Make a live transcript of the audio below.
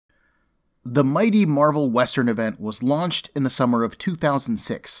The mighty Marvel Western event was launched in the summer of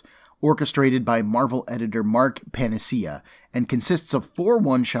 2006, orchestrated by Marvel editor Mark Paniccia, and consists of 4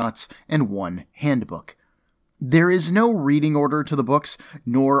 one-shots and 1 handbook. There is no reading order to the books,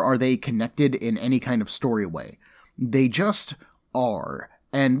 nor are they connected in any kind of story way. They just are,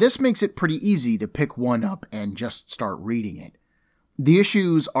 and this makes it pretty easy to pick one up and just start reading it. The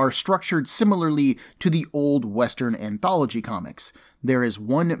issues are structured similarly to the old Western anthology comics. There is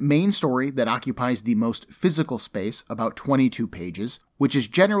one main story that occupies the most physical space, about 22 pages, which is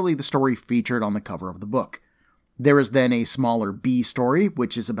generally the story featured on the cover of the book. There is then a smaller B story,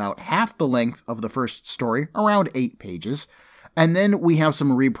 which is about half the length of the first story, around 8 pages, and then we have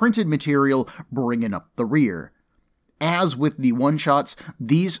some reprinted material bringing up the rear. As with the one-shots,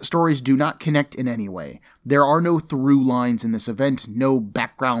 these stories do not connect in any way. There are no through lines in this event, no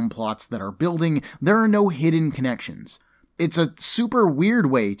background plots that are building, there are no hidden connections. It's a super weird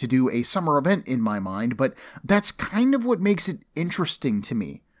way to do a summer event in my mind, but that's kind of what makes it interesting to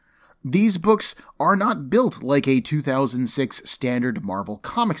me. These books are not built like a 2006 standard Marvel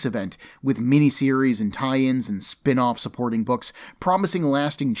Comics event, with miniseries and tie-ins and spin-off supporting books promising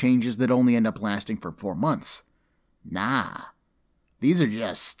lasting changes that only end up lasting for 4 months. Nah, these are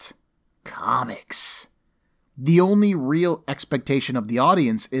just comics. The only real expectation of the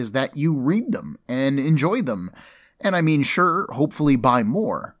audience is that you read them and enjoy them, and I mean, sure, hopefully buy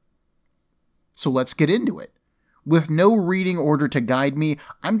more. So let's get into it. With no reading order to guide me,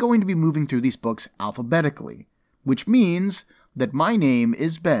 I'm going to be moving through these books alphabetically, which means that my name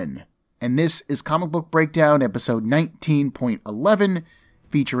is Ben, and this is Comic Book Breakdown episode 19.11,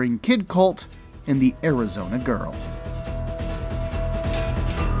 featuring Kid Colt and the Arizona Girl.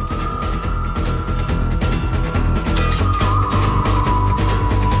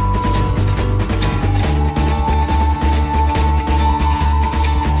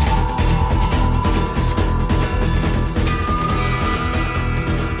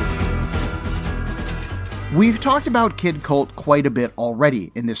 We've talked about Kid Colt quite a bit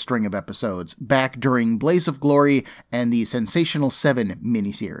already in this string of episodes, back during Blaze of Glory and the Sensational 7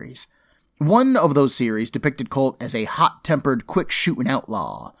 miniseries. One of those series depicted Colt as a hot-tempered, quick-shooting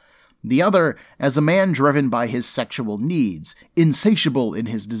outlaw. The other as a man driven by his sexual needs, insatiable in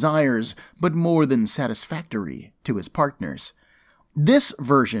his desires, but more than satisfactory to his partners. This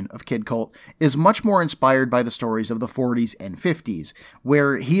version of Kid Colt is much more inspired by the stories of the 40s and 50s,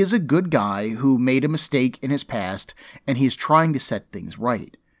 where he is a good guy who made a mistake in his past, and he's trying to set things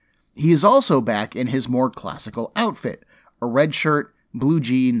right. He is also back in his more classical outfit, a red shirt, blue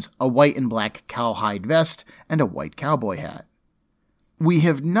jeans, a white and black cowhide vest, and a white cowboy hat. We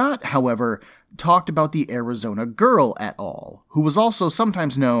have not, however, talked about the Arizona Girl at all, who was also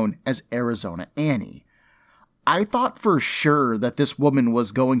sometimes known as Arizona Annie. I thought for sure that this woman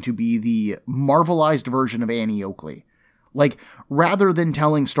was going to be the Marvelized version of Annie Oakley. Like, rather than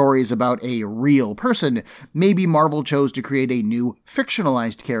telling stories about a real person, maybe Marvel chose to create a new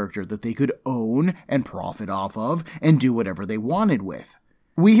fictionalized character that they could own and profit off of and do whatever they wanted with.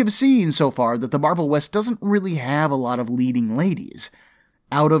 We have seen so far that the Marvel West doesn't really have a lot of leading ladies.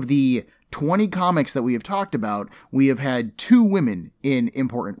 Out of the 20 comics that we have talked about, we have had 2 women in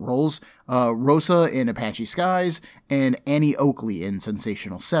important roles, Rosa in Apache Skies and Annie Oakley in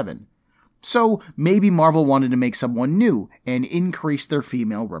Sensational 7. So maybe Marvel wanted to make someone new and increase their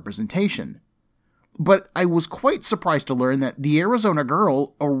female representation. But I was quite surprised to learn that the Arizona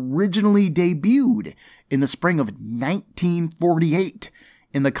Girl originally debuted in the spring of 1948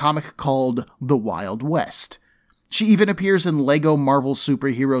 in the comic called The Wild West. She even appears in LEGO Marvel Super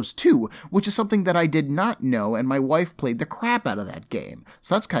Heroes 2, which is something that I did not know, and my wife played the crap out of that game,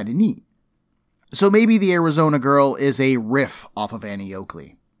 so that's kind of neat. So maybe the Arizona Girl is a riff off of Annie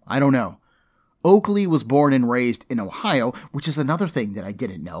Oakley. I don't know. Oakley was born and raised in Ohio, which is another thing that I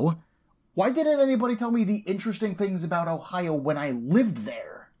didn't know. Why didn't anybody tell me the interesting things about Ohio when I lived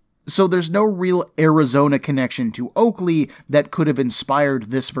there? So there's no real Arizona connection to Oakley that could have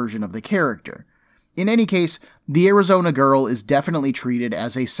inspired this version of the character. In any case, the Arizona Girl is definitely treated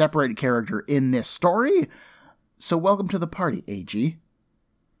as a separate character in this story, so welcome to the party, AG.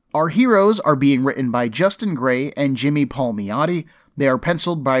 Our heroes are being written by Justin Gray and Jimmy Palmiotti. They are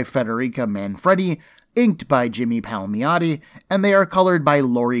penciled by Federica Mandfredi, inked by Jimmy Palmiotti, and they are colored by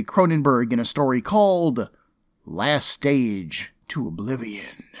Laurie Cronenberg in a story called Last Stage to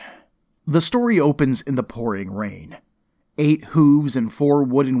Oblivion. The story opens in the pouring rain. 8 hooves and 4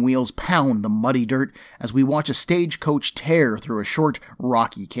 wooden wheels pound the muddy dirt as we watch a stagecoach tear through a short,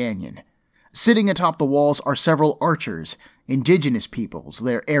 rocky canyon. Sitting atop the walls are several archers, indigenous peoples,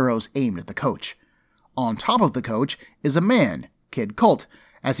 their arrows aimed at the coach. On top of the coach is a man, Kid Colt,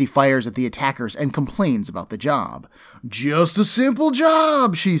 as he fires at the attackers and complains about the job. "Just a simple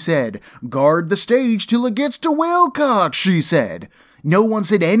job," she said. "Guard the stage till it gets to Wilcox," she said. "No one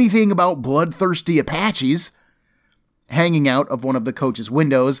said anything about bloodthirsty Apaches." Hanging out of one of the coach's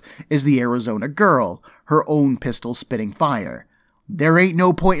windows is the Arizona girl, her own pistol spitting fire. "There ain't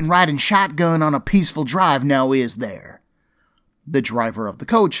no point in riding shotgun on a peaceful drive, now is there?" The driver of the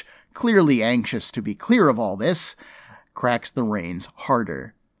coach, clearly anxious to be clear of all this, cracks the reins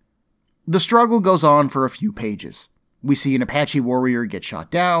harder. The struggle goes on for a few pages. We see an Apache warrior get shot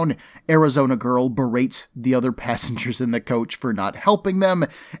down, Arizona girl berates the other passengers in the coach for not helping them,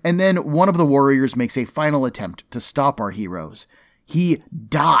 and then one of the warriors makes a final attempt to stop our heroes. He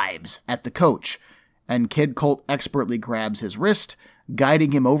dives at the coach, and Kid Colt expertly grabs his wrist,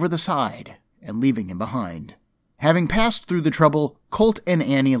 guiding him over the side and leaving him behind. Having passed through the trouble, Colt and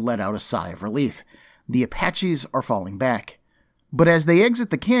Annie let out a sigh of relief. The Apaches are falling back. But as they exit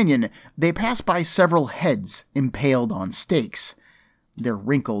the canyon, they pass by several heads impaled on stakes. They're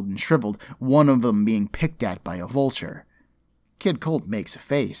wrinkled and shriveled, one of them being picked at by a vulture. Kid Colt makes a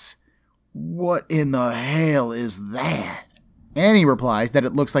face. "What in the hell is that?" Annie replies that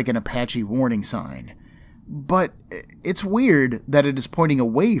it looks like an Apache warning sign. But it's weird that it is pointing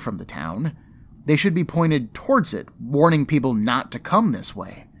away from the town. They should be pointed towards it, warning people not to come this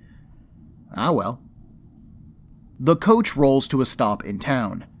way. Ah well. The coach rolls to a stop in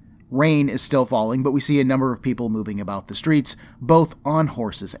town. Rain is still falling, but we see a number of people moving about the streets, both on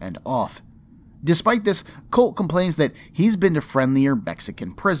horses and off. Despite this, Colt complains that he's been to friendlier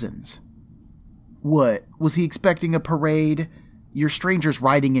Mexican prisons. "What, was he expecting a parade? You're strangers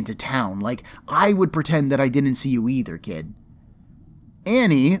riding into town, like I would pretend that I didn't see you either, kid."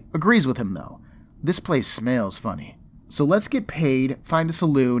 Annie agrees with him, though. "This place smells funny. So let's get paid, find a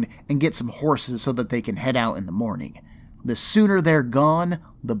saloon, and get some horses so that they can head out in the morning. The sooner they're gone,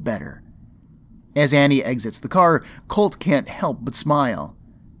 the better." As Annie exits the car, Colt can't help but smile.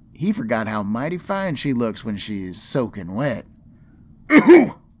 He forgot how mighty fine she looks when she's soaking wet.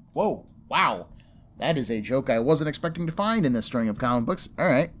 Whoa, wow. That is a joke I wasn't expecting to find in this string of comic books.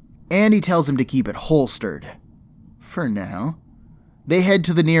 Alright. Annie tells him to keep it holstered. For now. They head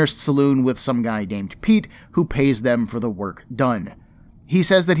to the nearest saloon with some guy named Pete, who pays them for the work done. He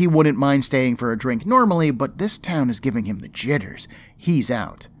says that he wouldn't mind staying for a drink normally, but this town is giving him the jitters. He's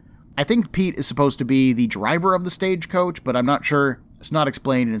out. I think Pete is supposed to be the driver of the stagecoach, but I'm not sure. It's not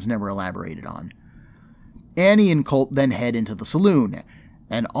explained and it's never elaborated on. Annie and Colt then head into the saloon,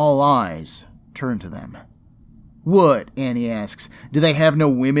 and all eyes turn to them. "What?" Annie asks. "Do they have no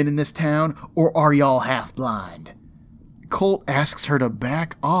women in this town, or are y'all half blind?" Colt asks her to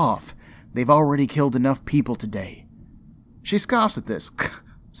back off. They've already killed enough people today. She scoffs at this.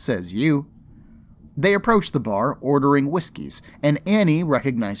 Says you. They approach the bar, ordering whiskeys, and Annie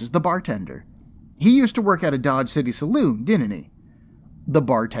recognizes the bartender. He used to work at a Dodge City saloon, didn't he? The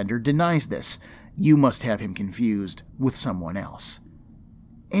bartender denies this. You must have him confused with someone else.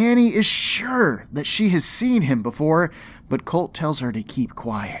 Annie is sure that she has seen him before, but Colt tells her to keep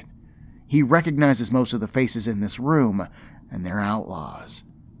quiet. He recognizes most of the faces in this room, and they're outlaws.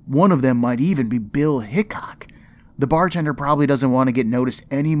 One of them might even be Bill Hickok. The bartender probably doesn't want to get noticed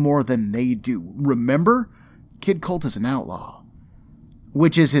any more than they do. Remember? Kid Colt is an outlaw.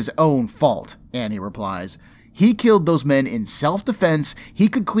 Which is his own fault, Annie replies. He killed those men in self-defense. He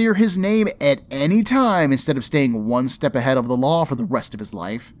could clear his name at any time instead of staying one step ahead of the law for the rest of his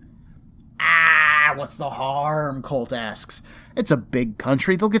life. What's the harm? Colt asks. It's a big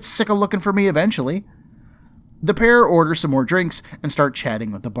country. They'll get sick of looking for me eventually. The pair order some more drinks and start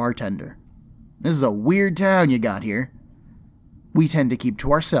chatting with the bartender. This is a weird town you got here. We tend to keep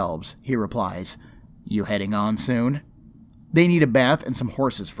to ourselves, he replies. You heading on soon? They need a bath and some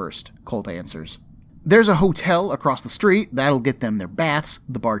horses first, Colt answers. There's a hotel across the street. That'll get them their baths,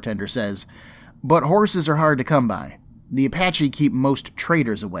 the bartender says. But horses are hard to come by. The Apache keep most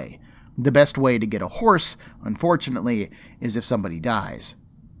traders away. The best way to get a horse, unfortunately, is if somebody dies.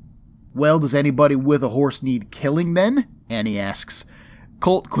 Well, does anybody with a horse need killing then? Annie asks.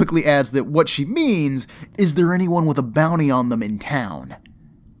 Colt quickly adds that what she means is there anyone with a bounty on them in town?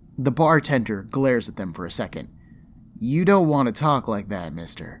 The bartender glares at them for a second. You don't want to talk like that,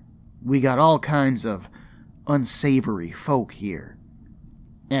 mister. We got all kinds of unsavory folk here.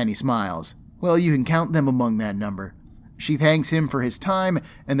 Annie smiles. Well, you can count them among that number. She thanks him for his time,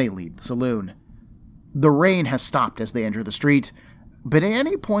 and they leave the saloon. The rain has stopped as they enter the street, but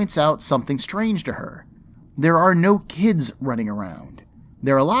Annie points out something strange to her. There are no kids running around.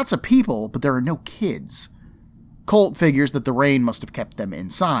 There are lots of people, but there are no kids. Colt figures that the rain must have kept them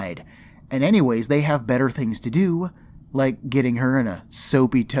inside, and anyways, they have better things to do. Like getting her in a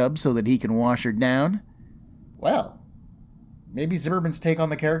soapy tub so that he can wash her down? Well, maybe Zimmerman's take on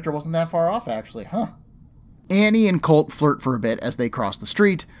the character wasn't that far off, actually, huh? Annie and Colt flirt for a bit as they cross the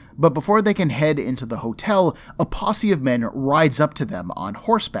street, but before they can head into the hotel, a posse of men rides up to them on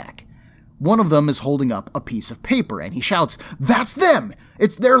horseback. One of them is holding up a piece of paper, and he shouts, "That's them!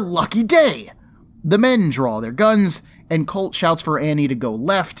 It's their lucky day!" The men draw their guns, and Colt shouts for Annie to go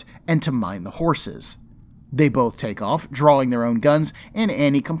left and to mind the horses. They both take off, drawing their own guns, and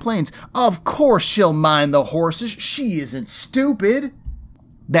Annie complains, "Of course she'll mind the horses, she isn't stupid."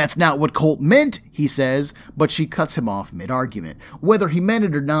 "That's not what Colt meant," he says, but she cuts him off mid-argument. Whether he meant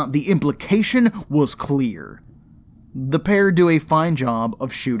it or not, the implication was clear. The pair do a fine job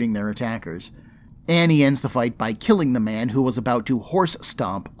of shooting their attackers. Annie ends the fight by killing the man who was about to horse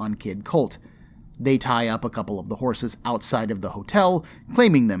stomp on Kid Colt. They tie up a couple of the horses outside of the hotel,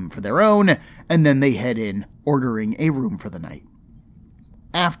 claiming them for their own, and then they head in, ordering a room for the night.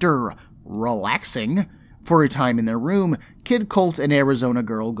 After relaxing for a time in their room, Kid Colt and Arizona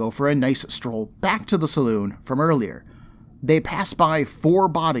Girl go for a nice stroll back to the saloon from earlier. They pass by 4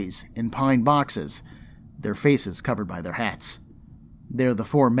 bodies in pine boxes, their faces covered by their hats. They're the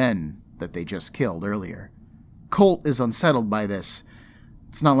 4 men that they just killed earlier. Colt is unsettled by this.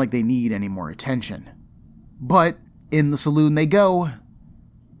 It's not like they need any more attention. But in the saloon they go,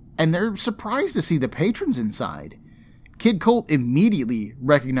 and they're surprised to see the patrons inside. Kid Colt immediately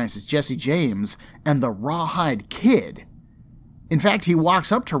recognizes Jesse James and the Rawhide Kid. In fact, he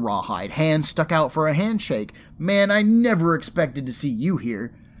walks up to Rawhide, hands stuck out for a handshake. "Man, I never expected to see you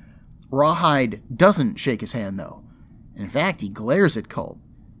here." Rawhide doesn't shake his hand, though. In fact, he glares at Colt.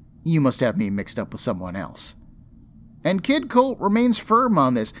 "You must have me mixed up with someone else." And Kid Colt remains firm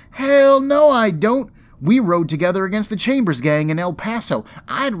on this. "Hell no, I don't. We rode together against the Chambers gang in El Paso.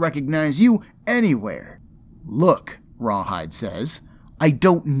 I'd recognize you anywhere." "Look," Rawhide says, "I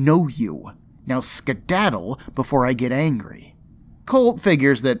don't know you. Now skedaddle before I get angry." Colt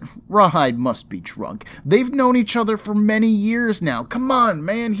figures that Rawhide must be drunk. They've known each other for many years now. Come on,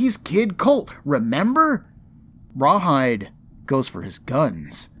 man, he's Kid Colt, remember? Rawhide goes for his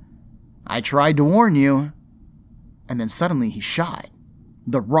guns. "I tried to warn you." And then suddenly he's shot.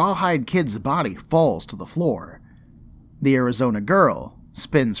 The Rawhide Kid's body falls to the floor. The Arizona Girl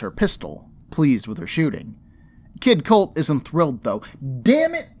spins her pistol, pleased with her shooting. Kid Colt isn't thrilled, though.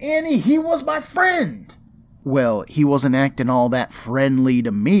 "Damn it, Annie, he was my friend!" "Well, he wasn't acting all that friendly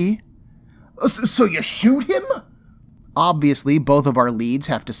to me." So you shoot him?" Obviously, both of our leads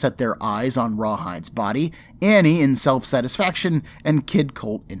have to set their eyes on Rawhide's body, Annie in self-satisfaction and Kid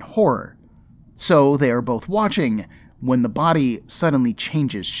Colt in horror. So they are both watching when the body suddenly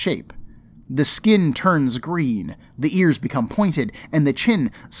changes shape. The skin turns green, the ears become pointed, and the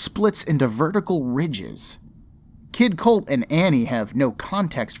chin splits into vertical ridges. Kid Colt and Annie have no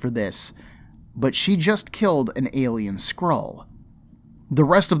context for this, but she just killed an alien Skrull. The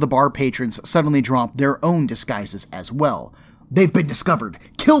rest of the bar patrons suddenly drop their own disguises as well. "They've been discovered!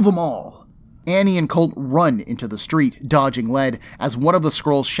 Kill them all!" Annie and Colt run into the street, dodging lead, as one of the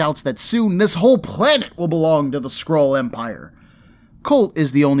Skrulls shouts that soon this whole planet will belong to the Skrull Empire. Colt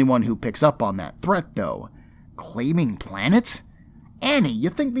is the only one who picks up on that threat, though. Claiming planets? Annie, you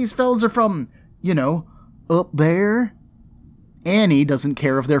think these fellas are from, up there? Annie doesn't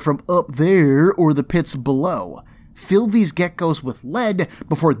care if they're from up there or the pits below. Fill these geckos with lead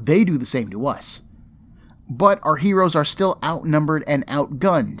before they do the same to us. But our heroes are still outnumbered and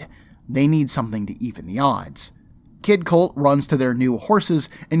outgunned. They need something to even the odds. Kid Colt runs to their new horses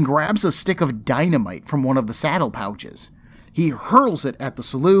and grabs a stick of dynamite from one of the saddle pouches. He hurls it at the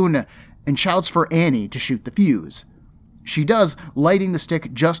saloon and shouts for Annie to shoot the fuse. She does, lighting the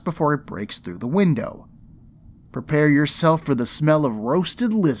stick just before it breaks through the window. "Prepare yourself for the smell of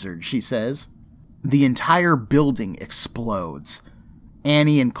roasted lizard," she says. The entire building explodes.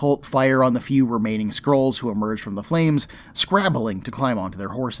 Annie and Colt fire on the few remaining Skrulls who emerge from the flames, scrabbling to climb onto their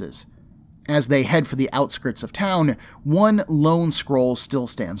horses. As they head for the outskirts of town, one lone Skrull still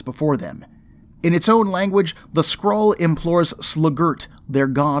stands before them. In its own language, the Skrull implores Slugurt, their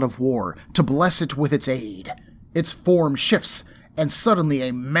god of war, to bless it with its aid. Its form shifts, and suddenly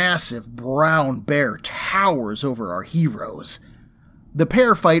a massive brown bear towers over our heroes. The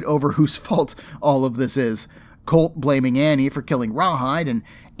pair fight over whose fault all of this is. Colt blaming Annie for killing Rawhide, and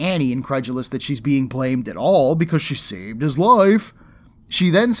Annie incredulous that she's being blamed at all because she saved his life. She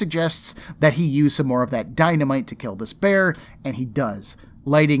then suggests that he use some more of that dynamite to kill this bear, and he does,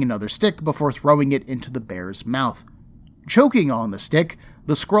 lighting another stick before throwing it into the bear's mouth. Choking on the stick,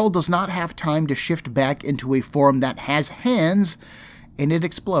 the Skrull does not have time to shift back into a form that has hands, and it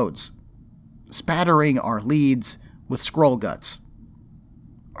explodes, spattering our leads with Skrull guts.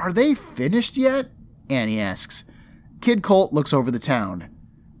 Are they finished yet? Annie asks. Kid Colt looks over the town.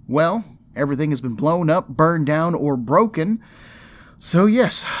 Well, everything has been blown up, burned down, or broken, so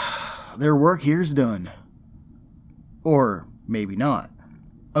yes, their work here's done. Or maybe not.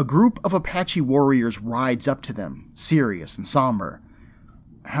 A group of Apache warriors rides up to them, serious and somber.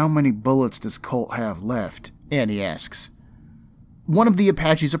 How many bullets does Colt have left? Annie asks. One of the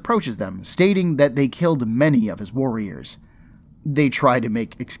Apaches approaches them, stating that they killed many of his warriors. They try to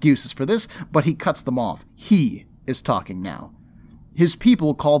make excuses for this, but he cuts them off. He is talking now. His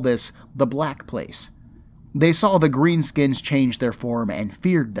people call this the Black Place. They saw the greenskins change their form and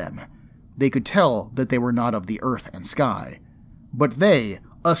feared them. They could tell that they were not of the earth and sky. But they,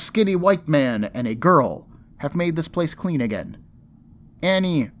 a skinny white man and a girl, have made this place clean again.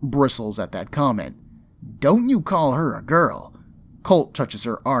 Annie bristles at that comment. Don't you call her a girl. Colt touches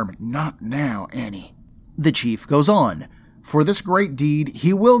her arm. Not now, Annie. The chief goes on. For this great deed,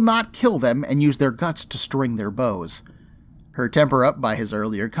 he will not kill them and use their guts to string their bows. Her temper up by his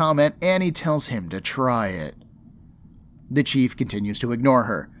earlier comment, Annie tells him to try it. The chief continues to ignore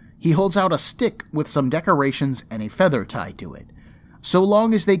her. He holds out a stick with some decorations and a feather tied to it. So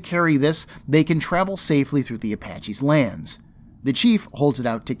long as they carry this, they can travel safely through the Apache's lands. The chief holds it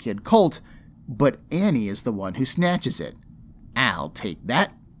out to Kid Colt, but Annie is the one who snatches it. I'll take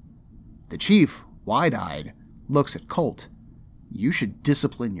that. The chief, wide-eyed, looks at Colt. You should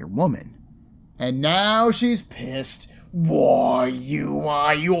discipline your woman. And now she's pissed. Why, you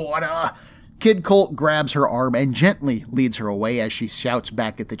oughta... Kid Colt grabs her arm and gently leads her away as she shouts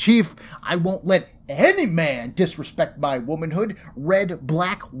back at the chief, I won't let any man disrespect my womanhood, red,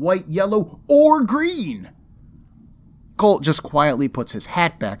 black, white, yellow, or green. Colt just quietly puts his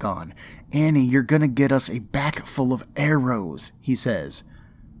hat back on. Annie, you're gonna get us a back full of arrows, he says.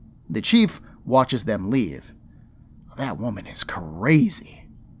 The chief watches them leave. That woman is crazy.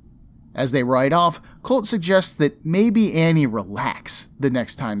 As they ride off, Colt suggests that maybe Annie relax the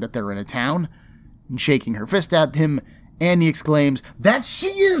next time that they're in a town. And shaking her fist at him, Annie exclaims, that she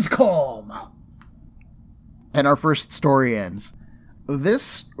is calm! And our first story ends.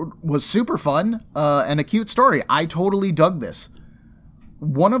 This was super fun and a cute story. I totally dug this.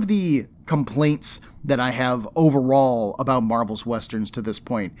 One of the complaints that I have overall about Marvel's Westerns to this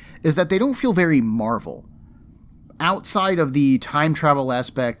point is that they don't feel very Marvel. Outside of the time travel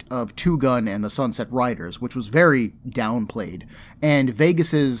aspect of Two Gun and the Sunset Riders, which was very downplayed, and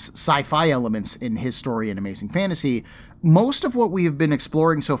Vegas's sci-fi elements in his story in Amazing Fantasy, most of what we have been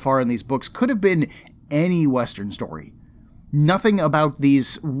exploring so far in these books could have been any Western story. Nothing about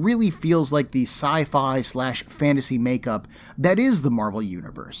these really feels like the sci-fi/fantasy makeup that is the Marvel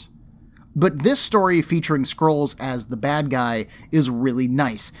Universe. But this story featuring Skrulls as the bad guy is really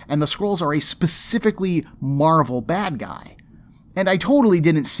nice, and the Skrulls are a specifically Marvel bad guy. And I totally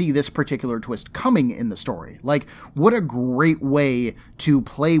didn't see this particular twist coming in the story. Like, what a great way to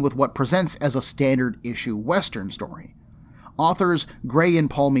play with what presents as a standard issue Western story. Authors Gray and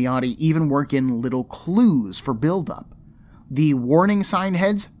Palmiotti even work in little clues for build-up. The warning sign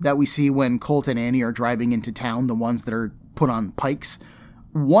heads that we see when Colt and Annie are driving into town, the ones that are put on pikes,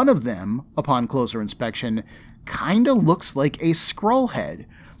 one of them, upon closer inspection, kinda looks like a Skrull head.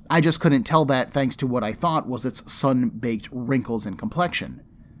 I just couldn't tell that thanks to what I thought was its sun-baked wrinkles and complexion.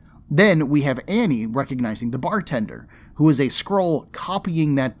 Then we have Annie recognizing the bartender, who is a Skrull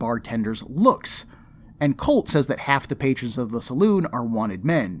copying that bartender's looks. And Colt says that half the patrons of the saloon are wanted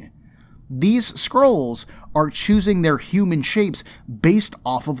men. These Skrulls are choosing their human shapes based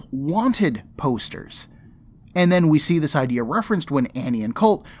off of wanted posters. And then we see this idea referenced when Annie and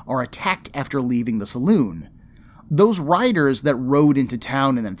Colt are attacked after leaving the saloon. Those riders that rode into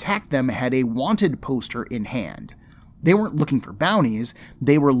town and attacked them had a wanted poster in hand. They weren't looking for bounties,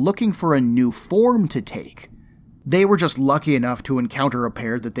 they were looking for a new form to take. They were just lucky enough to encounter a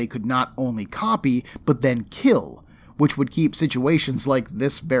pair that they could not only copy, but then kill, which would keep situations like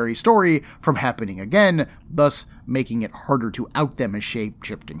this very story from happening again, thus making it harder to out them as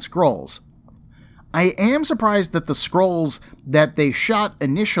shape-shifting Skrulls. I am surprised that the Skrulls that they shot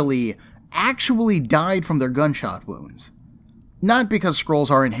initially actually died from their gunshot wounds. Not because Skrulls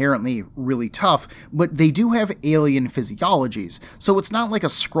are inherently really tough, but they do have alien physiologies, so it's not like a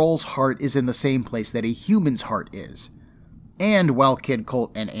Skrull's heart is in the same place that a human's heart is. And while Kid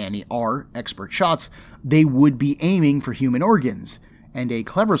Colt and Annie are expert shots, they would be aiming for human organs, and a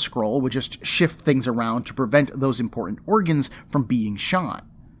clever Skrull would just shift things around to prevent those important organs from being shot.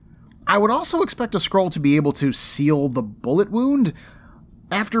 I would also expect a Skrull to be able to seal the bullet wound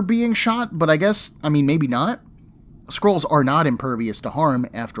after being shot, but maybe not. Skrulls are not impervious to harm,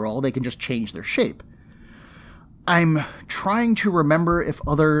 after all, they can just change their shape. I'm trying to remember if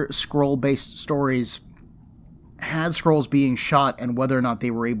other SKRULL-based stories had SKRULLS being shot and whether or not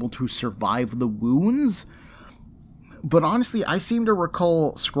they were able to survive the wounds. But honestly, I seem to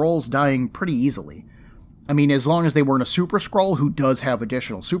recall SKRULLS dying pretty easily. I mean, as long as they weren't a Super SKRULL who does have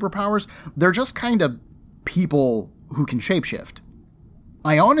additional superpowers, they're just kind of people who can shapeshift.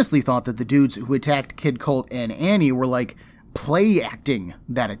 I honestly thought that the dudes who attacked Kid Colt and Annie were, like, play acting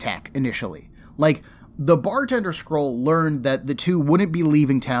that attack initially. Like, the bartender SKRULL learned that the two wouldn't be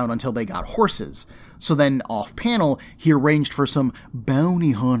leaving town until they got horses. So then, off-panel, he arranged for some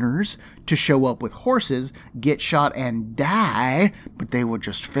bounty hunters to show up with horses, get shot and die, but they would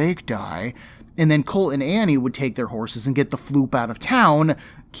just fake die, and then Colt and Annie would take their horses and get the floop out of town,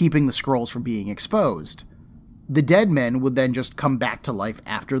 keeping the SKRULLS from being exposed. The dead men would then just come back to life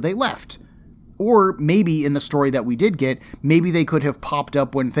after they left. Or maybe in the story that we did get, maybe they could have popped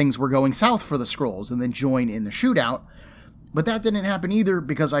up when things were going south for the SKRULLS and then join in the shootout. But that didn't happen either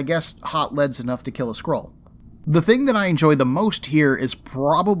because I guess hot lead's enough to kill a SKRULL. The thing that I enjoy the most here is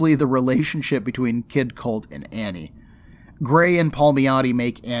probably the relationship between Kid Colt and Annie. Gray and Palmiotti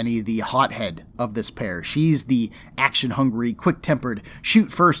make Annie the hothead of this pair. She's the action-hungry, quick-tempered,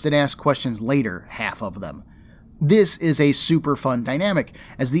 shoot-first-and-ask-questions-later half of them. This is a super fun dynamic,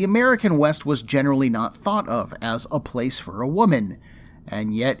 as the American West was generally not thought of as a place for a woman.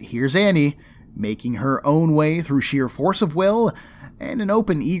 And yet, here's Annie, making her own way through sheer force of will and an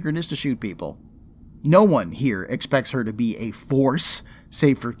open eagerness to shoot people. No one here expects her to be a force,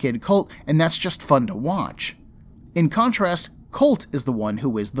 save for Kid Colt, and that's just fun to watch. In contrast, Colt is the one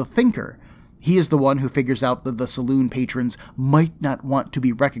who is the thinker. He is the one who figures out that the saloon patrons might not want to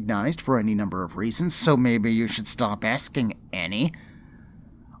be recognized for any number of reasons, so maybe you should stop asking, Annie.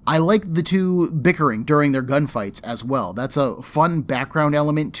 I like the two bickering during their gunfights as well. That's a fun background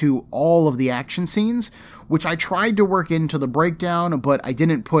element to all of the action scenes, which I tried to work into the breakdown, but I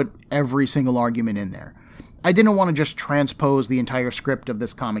didn't put every single argument in there. I didn't want to just transpose the entire script of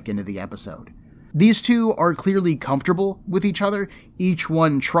this comic into the episode. These two are clearly comfortable with each other, each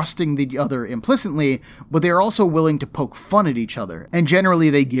one trusting the other implicitly, but they are also willing to poke fun at each other, and generally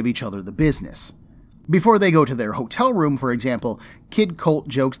they give each other the business. Before they go to their hotel room, for example, Kid Colt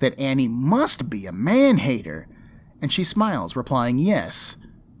jokes that Annie must be a man-hater, and she smiles, replying yes,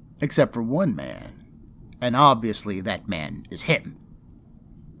 except for one man, and obviously that man is him.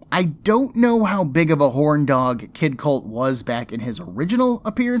 I don't know how big of a horn dog Kid Colt was back in his original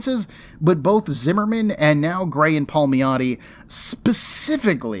appearances, but both Zimmerman and now Gray and Palmiotti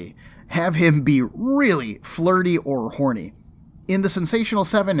specifically have him be really flirty or horny. In the Sensational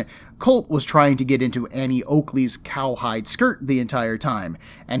 7, Colt was trying to get into Annie Oakley's cowhide skirt the entire time,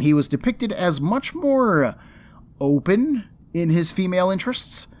 and he was depicted as much more open in his female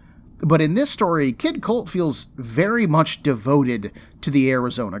interests. But in this story, Kid Colt feels very much devoted to the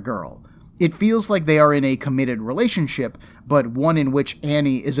Arizona girl. It feels like they are in a committed relationship, but one in which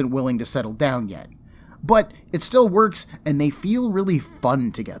Annie isn't willing to settle down yet. But it still works, and they feel really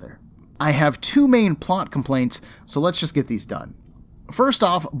fun together. I have two main plot complaints, so let's just get these done. First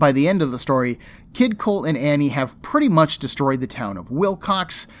off, by the end of the story, Kid Colt and Annie have pretty much destroyed the town of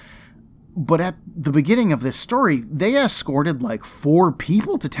Wilcox, but at the beginning of this story, they escorted like 4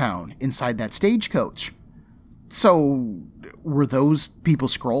 people to town inside that stagecoach. So, were those people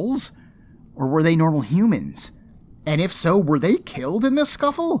SKRULLS? Or were they normal humans? And if so, were they killed in this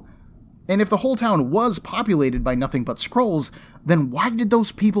scuffle? And if the whole town was populated by nothing but SKRULLS, then why did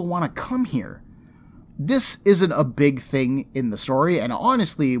those people want to come here? This isn't a big thing in the story, and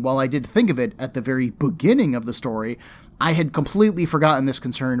honestly, while I did think of it at the very beginning of the story, I had completely forgotten this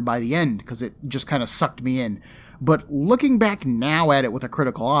concern by the end, because it just kind of sucked me in. But looking back now at it with a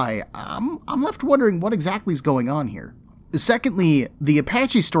critical eye, I'm left wondering what exactly is going on here. Secondly, the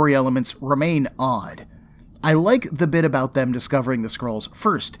Apache story elements remain odd. I like the bit about them discovering the SKRULLS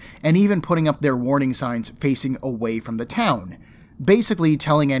first, and even putting up their warning signs facing away from the town, basically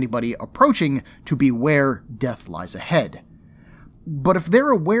telling anybody approaching to beware death lies ahead. But if they're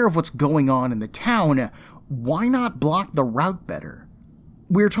aware of what's going on in the town, why not block the route better?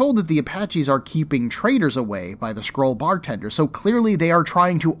 We're told that the Apaches are keeping traders away by the SKRULL bartender, so clearly they are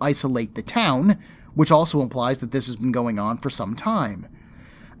trying to isolate the town, which also implies that this has been going on for some time.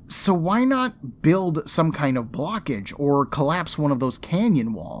 So why not build some kind of blockage or collapse one of those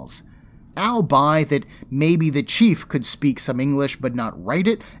canyon walls? I'll buy that maybe the chief could speak some English but not write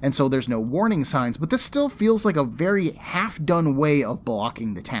it, and so there's no warning signs, but this still feels like a very half-done way of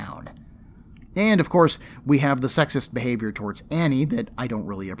blocking the town. And, of course, we have the sexist behavior towards Annie that I don't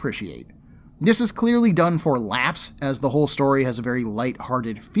really appreciate. This is clearly done for laughs, as the whole story has a very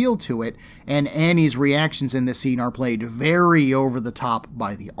light-hearted feel to it, and Annie's reactions in this scene are played very over the top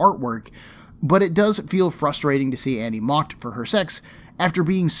by the artwork, but it does feel frustrating to see Annie mocked for her sex after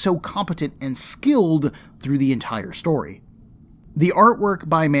being so competent and skilled through the entire story. The artwork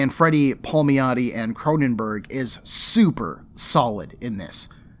by Mandfredi, Palmiotti, and Cronenberg is super solid in this.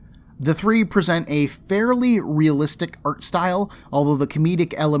 The three present a fairly realistic art style, although the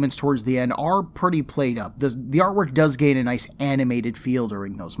comedic elements towards the end are pretty played up. The artwork does gain a nice animated feel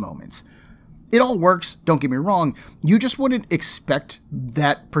during those moments. It all works, don't get me wrong, you just wouldn't expect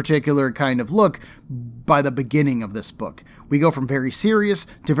that particular kind of look by the beginning of this book. We go from very serious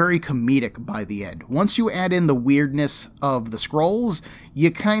to very comedic by the end. Once you add in the weirdness of the SKRULLS,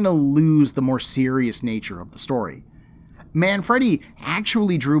 you kind of lose the more serious nature of the story. Mandfredi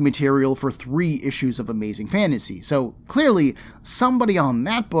actually drew material for 3 issues of Amazing Fantasy, so clearly somebody on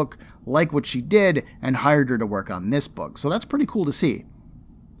that book liked what she did and hired her to work on this book, so that's pretty cool to see.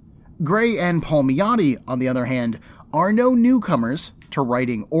 Gray and Palmiotti, on the other hand, are no newcomers to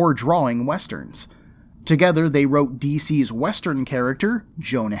writing or drawing westerns. Together, they wrote DC's western character,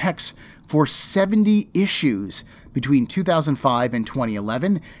 Jonah Hex, for 70 issues between 2005 and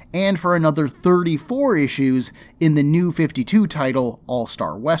 2011, and for another 34 issues in the New 52 title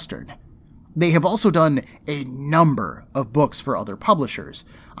All-Star Western. They have also done a number of books for other publishers.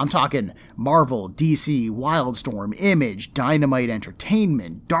 I'm talking Marvel, DC, Wildstorm, Image, Dynamite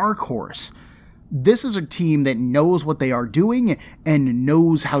Entertainment, Dark Horse. This is a team that knows what they are doing and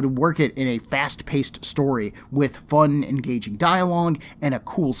knows how to work it in a fast-paced story with fun, engaging dialogue and a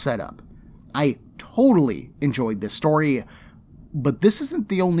cool setup. I totally enjoyed this story, but this isn't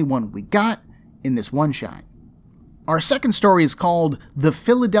the only one we got in this one-shot. Our second story is called The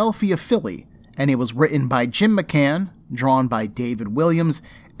Philadelphia Philly, and it was written by Jim McCann, drawn by David Williams,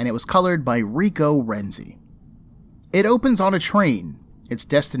 and it was colored by Rico Renzi. It opens on a train, its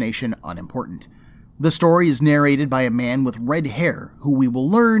destination unimportant. The story is narrated by a man with red hair, who we will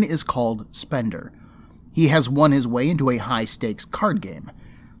learn is called Spender. He has won his way into a high-stakes card game.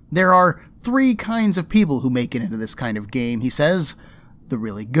 There are 3 kinds of people who make it into this kind of game, he says. The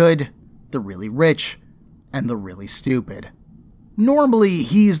really good, the really rich, and the really stupid. Normally,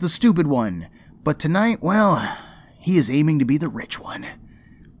 he's the stupid one, but tonight, well, he is aiming to be the rich one.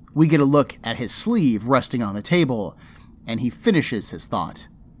 We get a look at his sleeve resting on the table, and he finishes his thought,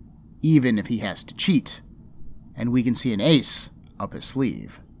 even if he has to cheat. And we can see an ace up his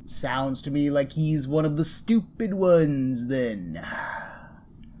sleeve. Sounds to me like he's one of the stupid ones, then.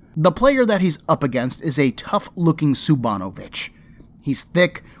 The player that he's up against is a tough-looking Subanovich. He's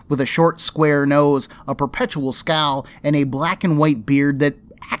thick, with a short, square nose, a perpetual scowl, and a black and white beard that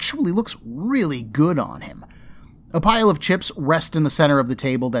actually looks really good on him. A pile of chips rest in the center of the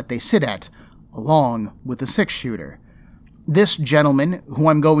table that they sit at, along with a 6-shooter. This gentleman, who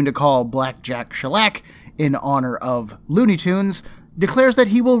I'm going to call Blackjack Shellac in honor of Looney Tunes, declares that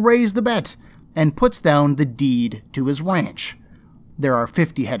he will raise the bet and puts down the deed to his ranch. There are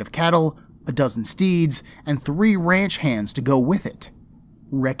 50 head of cattle, a dozen steeds, and 3 ranch hands to go with it.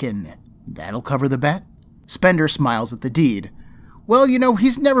 Reckon that'll cover the bet? Spender smiles at the deed. Well, you know,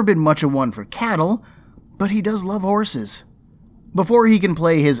 he's never been much of one for cattle, but he does love horses. Before he can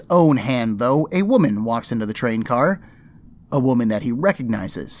play his own hand, though, a woman walks into the train car. A woman that he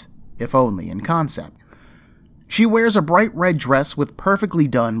recognizes, if only in concept. She wears a bright red dress with perfectly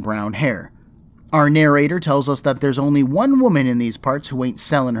done brown hair. Our narrator tells us that there's only one woman in these parts who ain't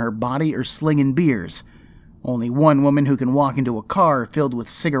selling her body or slinging beers. Only one woman who can walk into a car filled with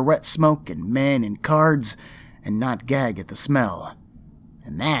cigarette smoke and men and cards and not gag at the smell.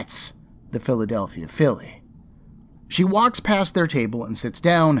 And that's the Philadelphia Philly. She walks past their table and sits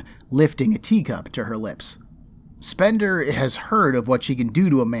down, lifting a teacup to her lips. Spender has heard of what she can do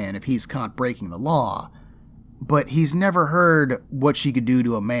to a man if he's caught breaking the law, but he's never heard what she could do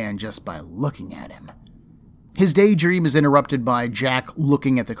to a man just by looking at him. His daydream is interrupted by Jack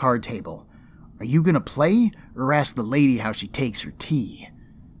looking at the card table. Are you gonna play, or ask the lady how she takes her tea?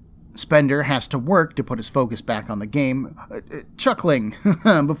 Spender has to work to put his focus back on the game, chuckling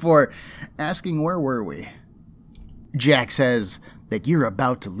before asking where were we. Jack says that you're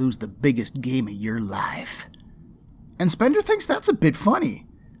about to lose the biggest game of your life. And Spender thinks that's a bit funny.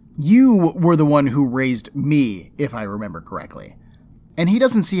 You were the one who raised me, if I remember correctly. And he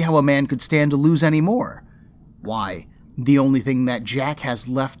doesn't see how a man could stand to lose any more. Why, the only thing that Jack has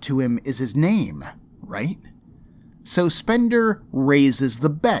left to him is his name, right? So Spender raises the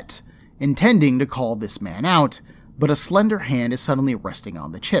bet, intending to call this man out, but a slender hand is suddenly resting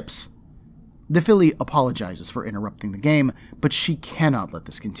on the chips. The filly apologizes for interrupting the game, but she cannot let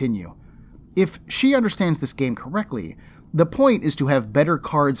this continue. If she understands this game correctly, the point is to have better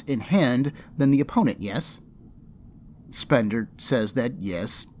cards in hand than the opponent, yes? Spender says that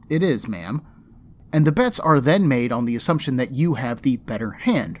yes, it is, ma'am. And the bets are then made on the assumption that you have the better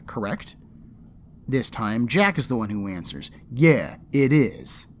hand, correct? This time, Jack is the one who answers, yeah, it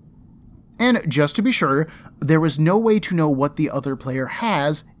is. And just to be sure, there is no way to know what the other player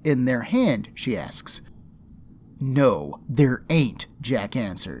has in their hand, she asks. No, there ain't, Jack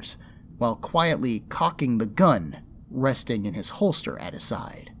answers, while quietly cocking the gun, resting in his holster at his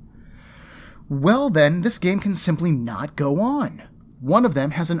side. Well then, this game can simply not go on. One of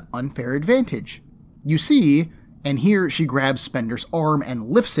them has an unfair advantage. You see, and here she grabs Spender's arm and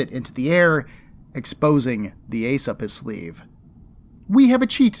lifts it into the air, exposing the ace up his sleeve. We have a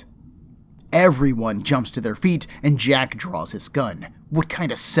cheat. Everyone jumps to their feet, and Jack draws his gun. What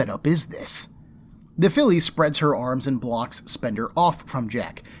kind of setup is this? The filly spreads her arms and blocks Spender off from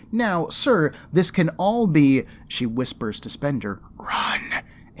Jack. Now, sir, this can all be, she whispers to Spender, run,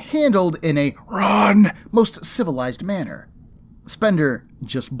 handled in a run, most civilized manner. Spender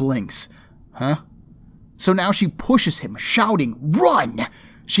just blinks. Huh? So now she pushes him, shouting, run!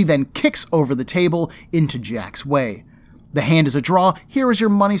 She then kicks over the table into Jack's way. The hand is a draw. Here is your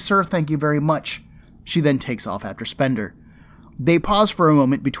money, sir. Thank you very much. She then takes off after Spender. They pause for a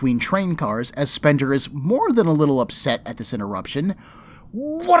moment between train cars as Spender is more than a little upset at this interruption.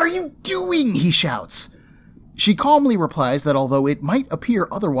 What are you doing? He shouts. She calmly replies that although it might appear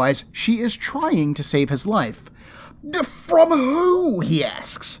otherwise, she is trying to save his life. From who? He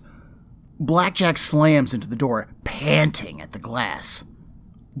asks. Blackjack slams into the door, panting at the glass.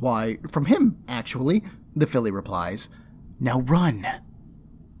 Why, from him, actually, the filly replies. Now run.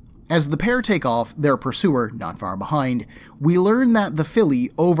 As the pair take off, their pursuer not far behind, we learn that the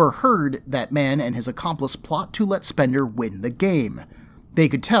filly overheard that man and his accomplice plot to let Spender win the game. They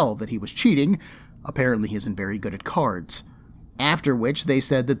could tell that he was cheating. Apparently he isn't very good at cards. After which they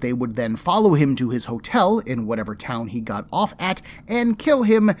said that they would then follow him to his hotel in whatever town he got off at and kill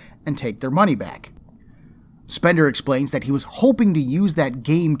him and take their money back. Spender explains that he was hoping to use that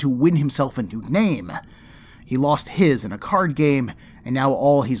game to win himself a new name. He lost his in a card game, and now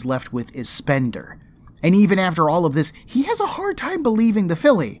all he's left with is Spender. And even after all of this, he has a hard time believing the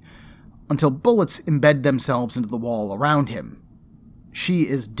filly, until bullets embed themselves into the wall around him. She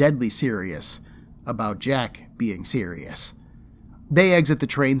is deadly serious about Jack being serious. They exit the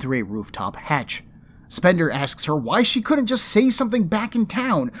train through a rooftop hatch. Spender asks her why she couldn't just say something back in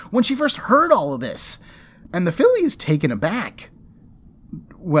town when she first heard all of this, and the filly is taken aback.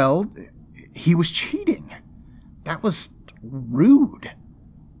 Well, he was cheating. That was rude.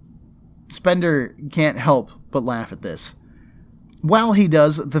 Spender can't help but laugh at this. While he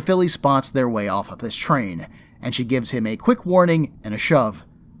does, the filly spots their way off of this train, and she gives him a quick warning and a shove.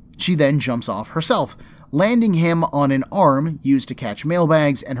 She then jumps off herself, landing him on an arm used to catch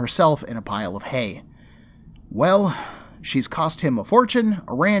mailbags and herself in a pile of hay. Well, she's cost him a fortune,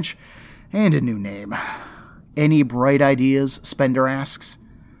 a ranch, and a new name. Any bright ideas? Spender asks.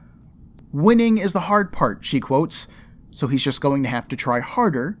 Winning is the hard part, she quotes, so he's just going to have to try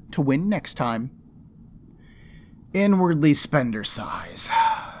harder to win next time. Inwardly, Spender sighs.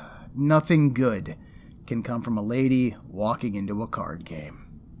 Nothing good can come from a lady walking into a card game.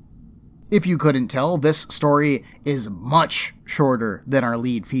 If you couldn't tell, this story is much shorter than our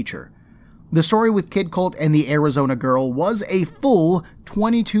lead feature. The story with Kid Colt and the Arizona girl was a full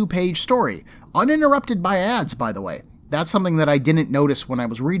 22-page story, uninterrupted by ads, by the way. That's something that I didn't notice when I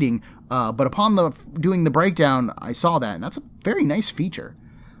was reading, but upon doing the breakdown, I saw that, and that's a very nice feature.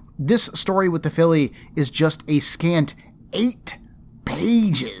 This story with the filly is just a scant 8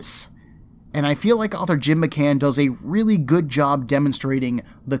 pages. And I feel like author Jim McCann does a really good job demonstrating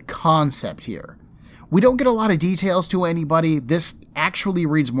the concept here. We don't get a lot of details to anybody. This actually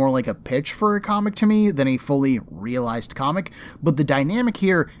reads more like a pitch for a comic to me than a fully realized comic, but the dynamic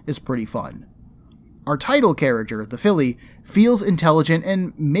here is pretty fun. Our title character, the filly, feels intelligent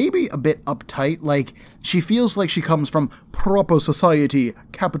and maybe a bit uptight, like she feels like she comes from proper society,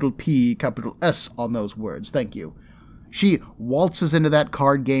 capital P, capital S on those words, thank you. She waltzes into that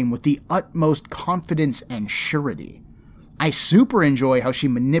card game with the utmost confidence and surety. I super enjoy how she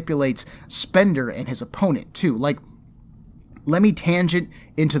manipulates Spender and his opponent, too. Like, let me tangent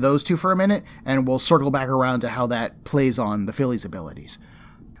into those two for a minute, and we'll circle back around to how that plays on the filly's abilities.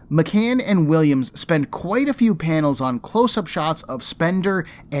 McCann and Williams spend quite a few panels on close-up shots of Spender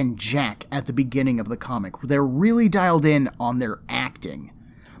and Jack at the beginning of the comic. They're really dialed in on their acting.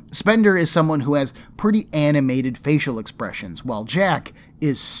 Spender is someone who has pretty animated facial expressions, while Jack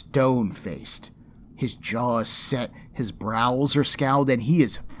is stone-faced. His jaw is set, his brows are scowled, and he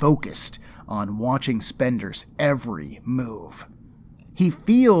is focused. on watching Spender's every move. He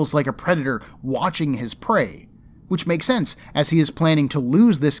feels like a predator watching his prey, which makes sense as he is planning to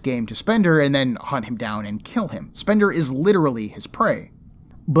lose this game to Spender and then hunt him down and kill him. Spender is literally his prey.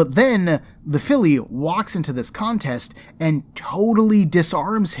 But then the filly walks into this contest and totally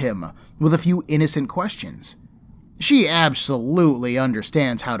disarms him with a few innocent questions. She absolutely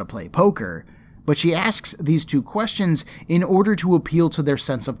understands how to play poker, but she asks these two questions in order to appeal to their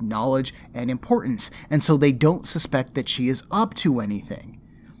sense of knowledge and importance, and so they don't suspect that she is up to anything.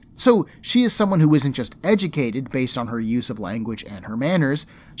 So she is someone who isn't just educated based on her use of language and her manners,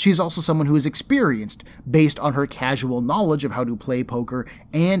 she is also someone who is experienced based on her casual knowledge of how to play poker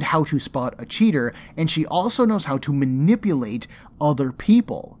and how to spot a cheater, and she also knows how to manipulate other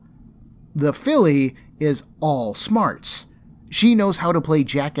people. The filly is all smarts. She knows how to play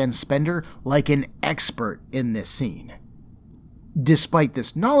Jack and Spender like an expert in this scene. Despite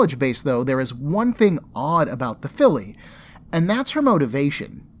this knowledge base, though, there is one thing odd about the filly, and that's her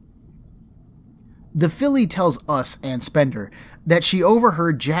motivation. The filly tells us and Spender that she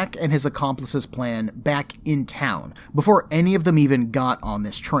overheard Jack and his accomplices' plan back in town, before any of them even got on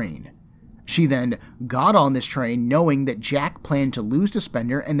this train. She then got on this train knowing that Jack planned to lose to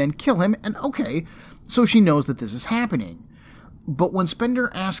Spender and then kill him, and okay, so she knows that this is happening. But when Spender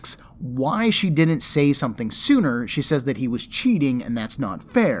asks why she didn't say something sooner, she says that he was cheating and that's not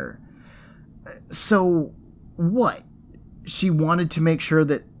fair. So, what? She wanted to make sure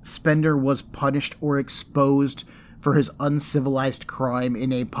that Spender was punished or exposed for his uncivilized crime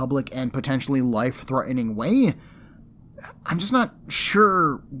in a public and potentially life-threatening way? I'm just not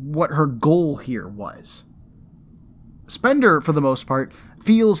sure what her goal here was. Spender, for the most part,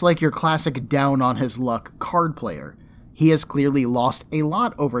 feels like your classic down-on-his-luck card player. He has clearly lost a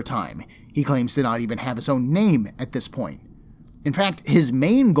lot over time. He claims to not even have his own name at this point. In fact, his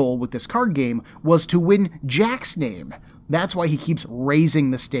main goal with this card game was to win Jack's name. That's why he keeps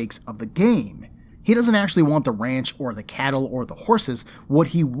raising the stakes of the game. He doesn't actually want the ranch or the cattle or the horses. What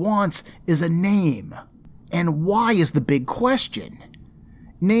he wants is a name. And why is the big question?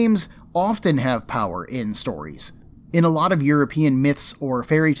 Names often have power in stories. In a lot of European myths or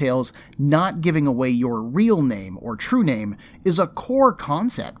fairy tales, not giving away your real name or true name is a core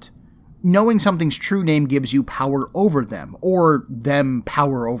concept. Knowing something's true name gives you power over them, or them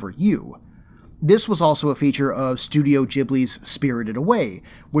power over you. This was also a feature of Studio Ghibli's Spirited Away,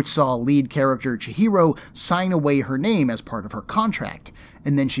 which saw lead character Chihiro sign away her name as part of her contract,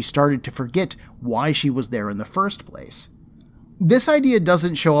 and then she started to forget why she was there in the first place. This idea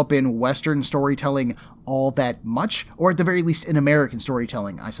doesn't show up in Western storytelling all that much, or at the very least in American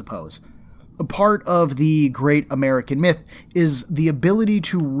storytelling, I suppose. A part of the great American myth is the ability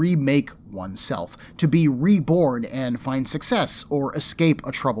to remake oneself, to be reborn and find success or escape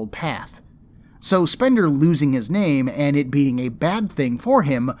a troubled path. So Spender losing his name and it being a bad thing for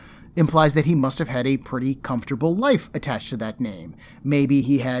him implies that he must have had a pretty comfortable life attached to that name. Maybe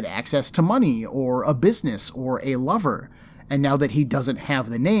he had access to money or a business or a lover, and now that he doesn't have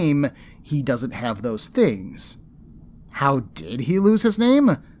the name, he doesn't have those things. How did he lose his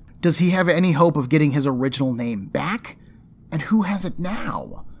name? Does he have any hope of getting his original name back? And who has it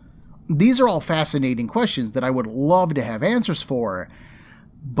now? These are all fascinating questions that I would love to have answers for,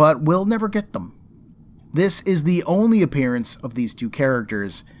 but we'll never get them. This is the only appearance of these two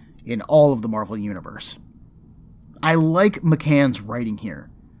characters in all of the Marvel Universe. I like McCann's writing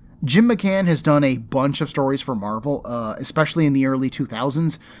here. Jim McCann has done a bunch of stories for Marvel, especially in the early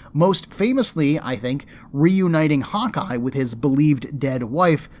 2000s, most famously, I think, reuniting Hawkeye with his believed dead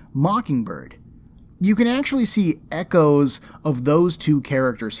wife, Mockingbird. You can actually see echoes of those two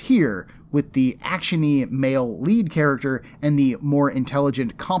characters here, with the actiony male lead character and the more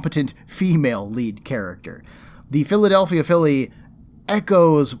intelligent, competent female lead character. The Philadelphia Philly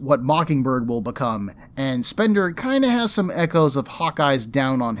echoes what Mockingbird will become, and Spender kinda has some echoes of Hawkeye's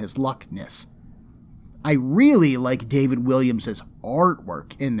down-on-his-luckness. I really like David Williams'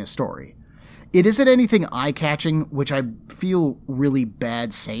 artwork in this story. It isn't anything eye-catching, which I feel really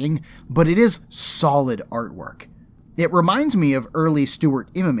bad saying, but it is solid artwork. It reminds me of early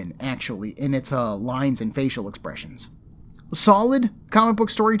Stuart Immonen, actually, in its lines and facial expressions. Solid comic book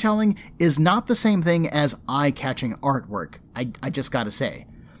storytelling is not the same thing as eye-catching artwork, I just gotta say.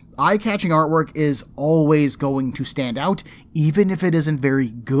 Eye-catching artwork is always going to stand out, even if it isn't very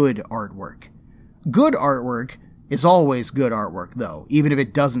good artwork. Good artwork is always good artwork, though, even if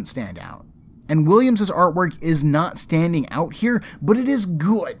it doesn't stand out. And Williams' artwork is not standing out here, but it is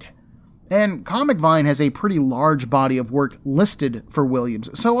good. And Comic Vine has a pretty large body of work listed for Williams,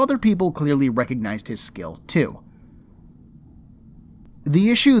 so other people clearly recognized his skill, too.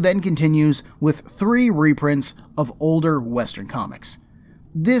 The issue then continues with 3 reprints of older Western comics.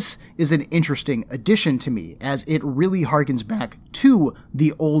 This is an interesting addition to me, as it really harkens back to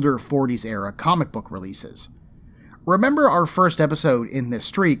the older 40s era comic book releases. Remember our first episode in this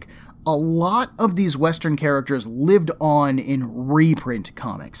streak? A lot of these Western characters lived on in reprint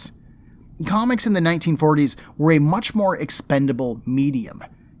comics. Comics in the 1940s were a much more expendable medium.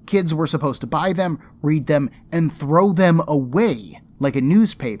 Kids were supposed to buy them, read them, and throw them away like a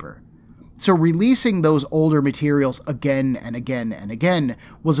newspaper. So releasing those older materials again and again and again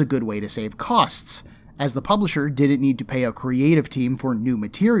was a good way to save costs, as the publisher didn't need to pay a creative team for new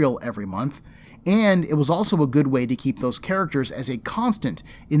material every month, and it was also a good way to keep those characters as a constant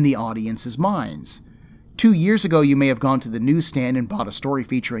in the audience's minds. 2 years ago, you may have gone to the newsstand and bought a story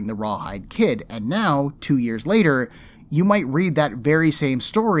featuring the Rawhide Kid, and now, 2 years later, you might read that very same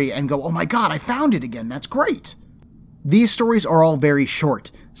story and go, "Oh my god, I found it again, that's great!" These stories are all very short,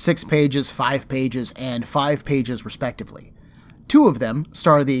 6 pages, 5 pages, and 5 pages respectively. 2 of them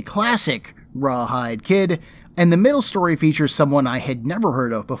star the classic Rawhide Kid, and the middle story features someone I had never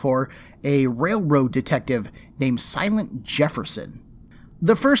heard of before, a railroad detective named Silent Jefferson.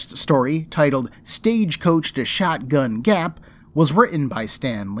 The first story, titled Stagecoach to Shotgun Gap, was written by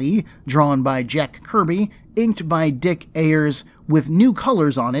Stan Lee, drawn by Jack Kirby, inked by Dick Ayers, with new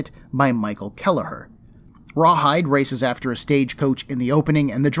colors on it by Michael Kelleher. Rawhide races after a stagecoach in the opening,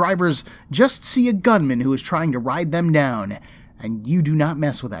 and the drivers just see a gunman who is trying to ride them down, and you do not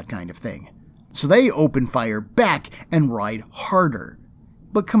mess with that kind of thing. So they open fire back and ride harder.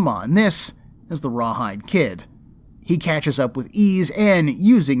 But come on, this is the Rawhide Kid. He catches up with ease, and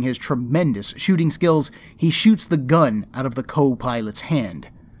using his tremendous shooting skills, he shoots the gun out of the co-pilot's hand.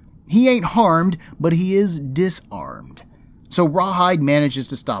 He ain't harmed, but he is disarmed. So Rawhide manages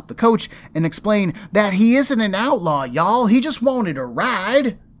to stop the coach and explain that he isn't an outlaw, y'all. He just wanted a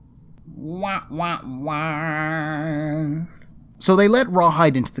ride. Wah, wah, wah. So they let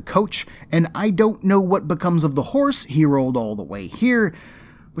Rawhide into the coach, and I don't know what becomes of the horse he rode all the way here,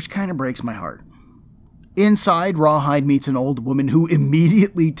 which kind of breaks my heart. Inside, Rawhide meets an old woman who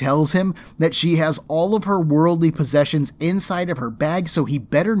immediately tells him that she has all of her worldly possessions inside of her bag, so he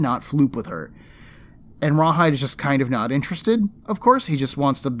better not floop with her. And Rawhide is just kind of not interested. Of course, he just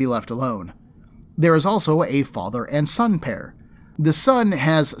wants to be left alone. There is also a father and son pair. The son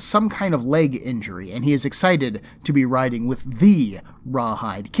has some kind of leg injury, and he is excited to be riding with the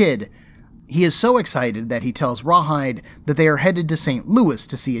Rawhide Kid. He is so excited that he tells Rawhide that they are headed to St. Louis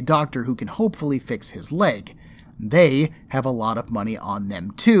to see a doctor who can hopefully fix his leg. They have a lot of money on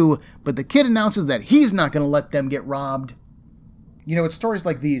them too, but the kid announces that he's not going to let them get robbed. You know, it's stories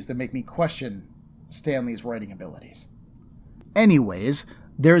like these that make me question Stanley's writing abilities. Anyways,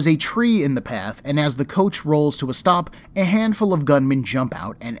 there is a tree in the path, and as the coach rolls to a stop, a handful of gunmen jump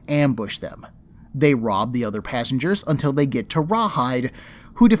out and ambush them. They rob the other passengers until they get to Rawhide,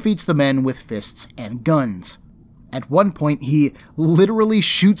 who defeats the men with fists and guns. At one point, he literally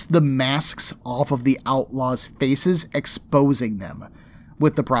shoots the masks off of the outlaws' faces, exposing them.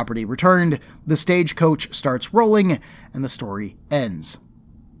 With the property returned, the stagecoach starts rolling, and the story ends.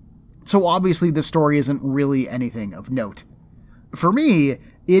 So obviously the story isn't really anything of note. For me,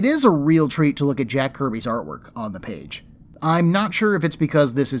 it is a real treat to look at Jack Kirby's artwork on the page. I'm not sure if it's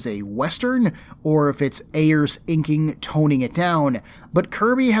because this is a Western, or if it's Ayers inking toning it down, but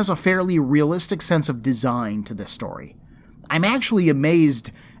Kirby has a fairly realistic sense of design to this story. I'm actually amazed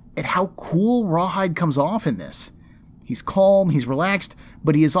at how cool Rawhide comes off in this. He's calm, he's relaxed,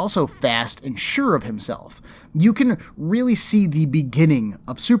 but he is also fast and sure of himself. You can really see the beginning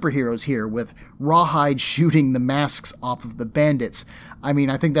of superheroes here, with Rawhide shooting the masks off of the bandits. I mean,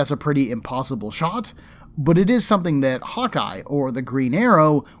 I think that's a pretty impossible shot, but it is something that Hawkeye or the Green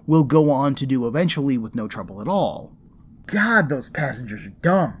Arrow will go on to do eventually with no trouble at all. God, those passengers are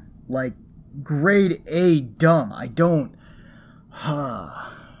dumb. Like, grade A dumb. I don't...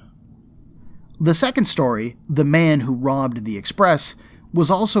 The second story, The Man Who Robbed the Express,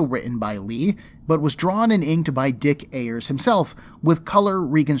 was also written by Lee, but was drawn and inked by Dick Ayers himself, with color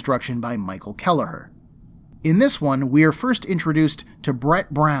reconstruction by Michael Kelleher. In this one, we are first introduced to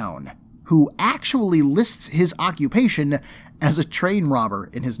Brett Brown, who actually lists his occupation as a train robber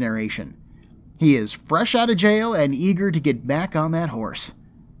in his narration. He is fresh out of jail and eager to get back on that horse.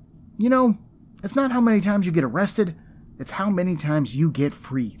 You know, it's not how many times you get arrested, it's how many times you get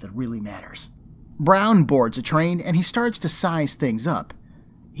free that really matters. Brown boards a train, and he starts to size things up.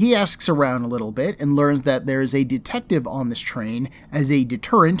 He asks around a little bit and learns that there is a detective on this train as a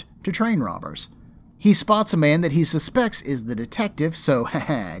deterrent to train robbers. He spots a man that he suspects is the detective, so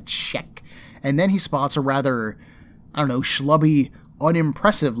haha, check. And then he spots a rather, schlubby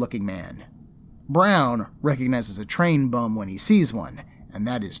unimpressive-looking man. Brown recognizes a train bum when he sees one, and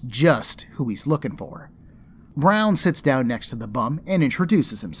that is just who he's looking for. Brown sits down next to the bum and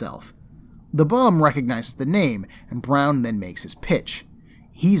introduces himself. The bum recognizes the name, and Brown then makes his pitch.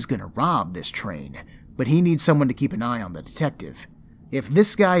 He's gonna rob this train, but he needs someone to keep an eye on the detective. If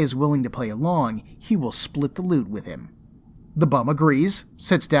this guy is willing to play along, he will split the loot with him. The bum agrees,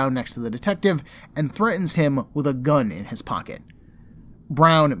 sits down next to the detective, and threatens him with a gun in his pocket.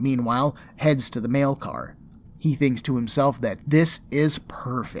 Brown, meanwhile, heads to the mail car. He thinks to himself that this is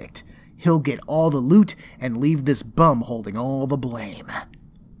perfect. He'll get all the loot and leave this bum holding all the blame.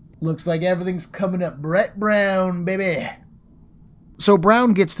 Looks like everything's coming up Brett Brown, baby. So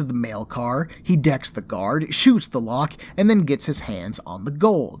Brown gets to the mail car, he decks the guard, shoots the lock, and then gets his hands on the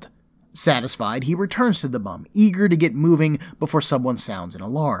gold. Satisfied, he returns to the bum, eager to get moving before someone sounds an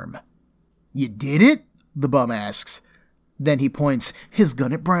alarm. "You did it?" the bum asks. Then he points his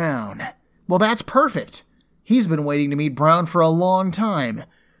gun at Brown. Well, that's perfect. He's been waiting to meet Brown for a long time.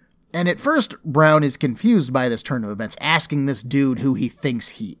 And at first, Brown is confused by this turn of events, asking this dude who he thinks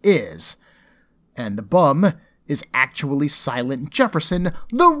he is. And the bum is actually Silent Jefferson,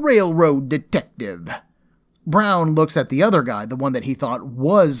 the railroad detective. Brown looks at the other guy, the one that he thought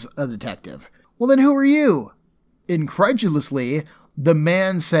was a detective. "Well, then who are you?" Incredulously, the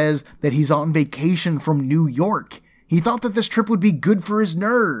man says that he's on vacation from New York. He thought that this trip would be good for his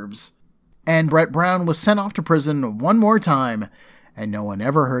nerves. And Brett Brown was sent off to prison one more time, and no one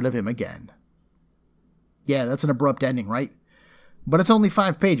ever heard of him again. Yeah, that's an abrupt ending, right? But it's only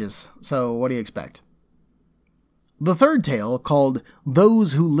 5 pages, so what do you expect? The third tale, called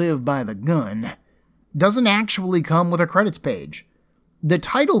Those Who Live by the Gun, doesn't actually come with a credits page. The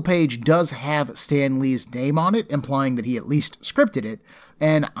title page does have Stan Lee's name on it, implying that he at least scripted it,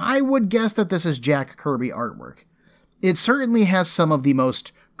 and I would guess that this is Jack Kirby artwork. It certainly has some of the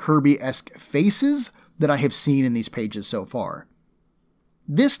most Kirby-esque faces that I have seen in these pages so far.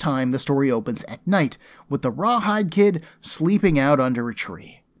 This time, the story opens at night, with the Rawhide Kid sleeping out under a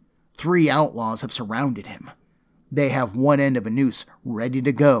tree. 3 outlaws have surrounded him. They have one end of a noose ready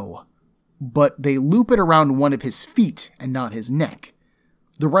to go, but they loop it around one of his feet and not his neck.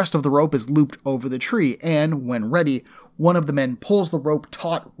 The rest of the rope is looped over the tree, and, when ready, one of the men pulls the rope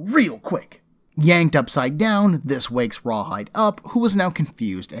taut real quick. Yanked upside down, this wakes Rawhide up, who is now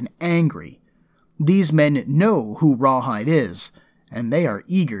confused and angry. These men know who Rawhide is, and they are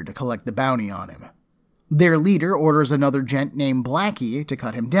eager to collect the bounty on him. Their leader orders another gent named Blackie to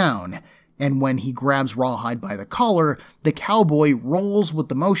cut him down, and when he grabs Rawhide by the collar, the cowboy rolls with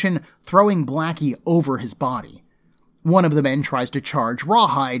the motion, throwing Blackie over his body. One of the men tries to charge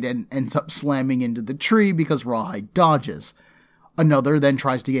Rawhide and ends up slamming into the tree because Rawhide dodges. Another then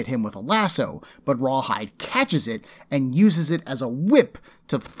tries to get him with a lasso, but Rawhide catches it and uses it as a whip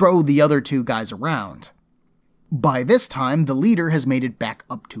to throw the other 2 guys around. By this time, the leader has made it back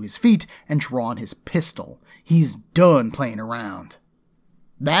up to his feet and drawn his pistol. He's done playing around.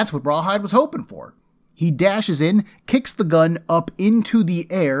 That's what Rawhide was hoping for. He dashes in, kicks the gun up into the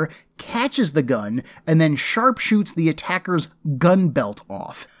air, catches the gun, and then sharpshoots the attacker's gun belt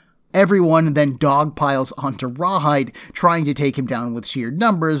off. Everyone then dogpiles onto Rawhide, trying to take him down with sheer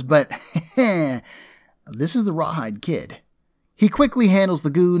numbers, but this is the Rawhide Kid. He quickly handles the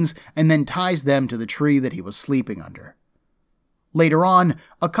goons and then ties them to the tree that he was sleeping under. Later on,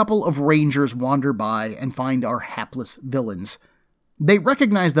 a couple of rangers wander by and find our hapless villains. They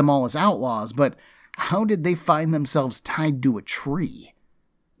recognize them all as outlaws, but how did they find themselves tied to a tree?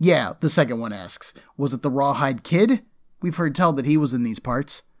 Yeah, the second one asks, was it the Rawhide Kid? We've heard tell that he was in these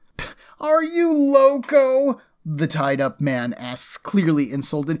parts. "Are you loco?" the tied-up man asks, clearly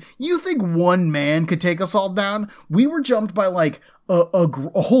insulted. "You think one man could take us all down? We were jumped by, like, a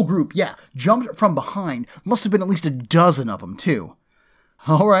whole group. Yeah, jumped from behind. Must have been at least a dozen of them, too."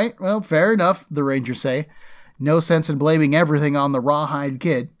 "All right, well, fair enough," the rangers say. "No sense in blaming everything on the Rawhide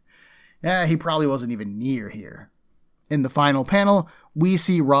Kid. He probably wasn't even near here." In the final panel, we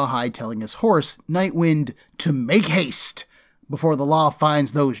see Rawhide telling his horse, Nightwind, to make haste before the law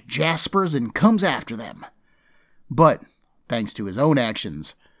finds those Jaspers and comes after them. But, thanks to his own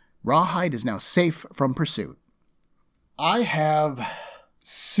actions, Rawhide is now safe from pursuit. I have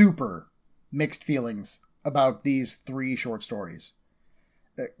super mixed feelings about these 3 short stories.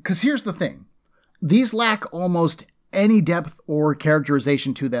 'Cause here's the thing. These lack almost any depth or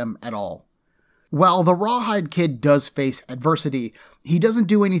characterization to them at all. While the Rawhide Kid does face adversity, he doesn't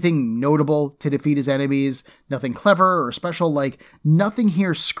do anything notable to defeat his enemies, nothing clever or special, like nothing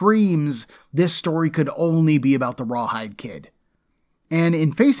here screams, this story could only be about the Rawhide Kid. And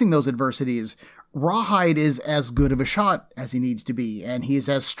in facing those adversities, Rawhide is as good of a shot as he needs to be, and he's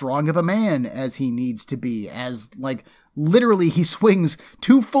as strong of a man as he needs to be, as, like, literally he swings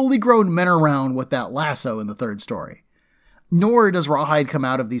 2 fully grown men around with that lasso in the 3rd story. Nor does Rawhide come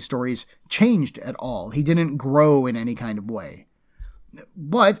out of these stories changed at all. He didn't grow in any kind of way.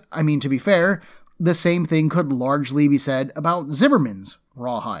 But, I mean, to be fair, the same thing could largely be said about Zimmerman's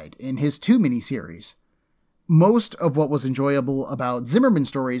Rawhide in his 2 miniseries. Most of what was enjoyable about Zimmerman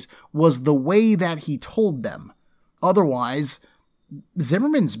stories was the way that he told them. Otherwise,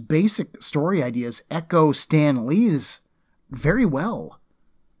 Zimmerman's basic story ideas echo Stan Lee's very well.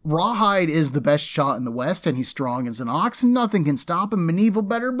 Rawhide is the best shot in the West, and he's strong as an ox, and nothing can stop him, and evil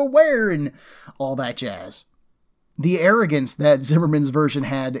better beware, and all that jazz. The arrogance that Zimmerman's version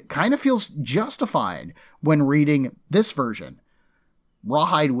had kind of feels justified when reading this version.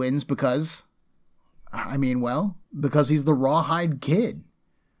 Rawhide wins because he's the Rawhide Kid.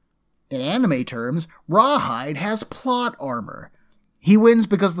 In anime terms, Rawhide has plot armor. He wins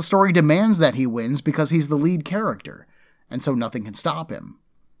because the story demands that he wins because he's the lead character, and so nothing can stop him.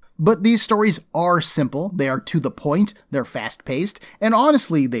 But these stories are simple, they are to the point, they're fast-paced, and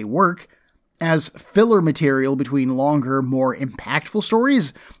honestly, they work. As filler material between longer, more impactful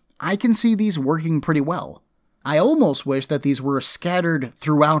stories, I can see these working pretty well. I almost wish that these were scattered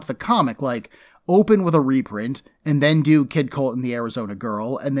throughout the comic, like open with a reprint, and then do Kid Colt and the Arizona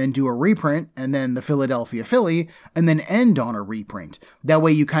Girl, and then do a reprint, and then the Philadelphia Philly, and then end on a reprint. That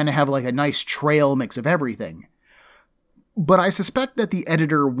way you kind of have like a nice trail mix of everything. But I suspect that the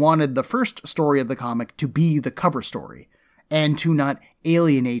editor wanted the first story of the comic to be the cover story, and to not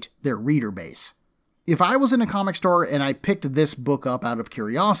alienate their reader base. If I was in a comic store and I picked this book up out of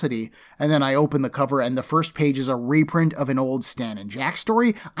curiosity, and then I open the cover and the first page is a reprint of an old Stan and Jack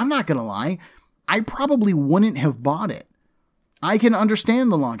story, I'm not gonna lie, I probably wouldn't have bought it. I can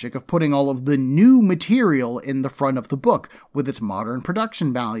understand the logic of putting all of the new material in the front of the book, with its modern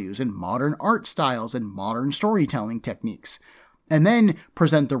production values and modern art styles and modern storytelling techniques, and then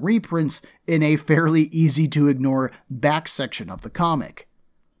present the reprints in a fairly easy-to-ignore back section of the comic.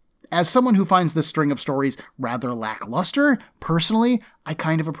 As someone who finds this string of stories rather lackluster, personally, I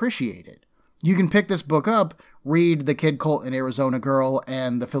kind of appreciate it. You can pick this book up, read the Kid Colt and Arizona Girl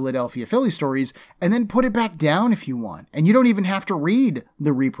and the Philadelphia Philly stories, and then put it back down if you want, and you don't even have to read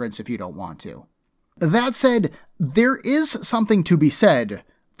the reprints if you don't want to. That said, there is something to be said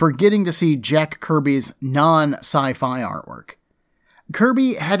for getting to see Jack Kirby's non-sci-fi artwork.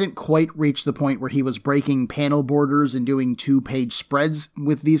 Kirby hadn't quite reached the point where he was breaking panel borders and doing 2-page spreads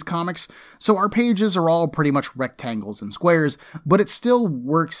with these comics, so our pages are all pretty much rectangles and squares, but it still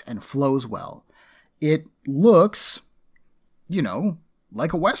works and flows well. It looks,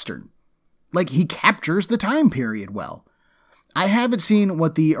 like a Western. Like he captures the time period well. I haven't seen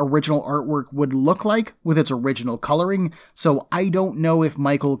what the original artwork would look like with its original coloring, so I don't know if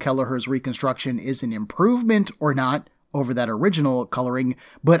Michael Kelleher's reconstruction is an improvement or not over that original coloring,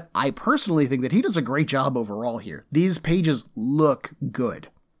 but I personally think that he does a great job overall here. These pages look good.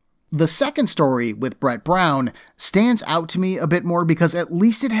 The second story with Brett Brown stands out to me a bit more because at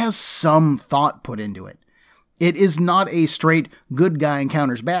least it has some thought put into it. It is not a straight good guy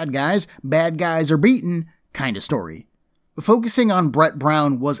encounters bad guys are beaten kind of story. Focusing on Brett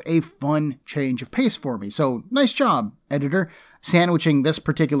Brown was a fun change of pace for me, so nice job, editor, sandwiching this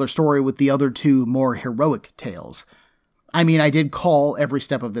particular story with the other 2 more heroic tales. I mean, I did call every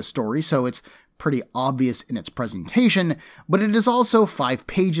step of this story, so it's pretty obvious in its presentation, but it is also 5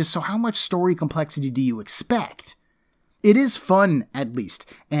 pages, so how much story complexity do you expect? It is fun, at least,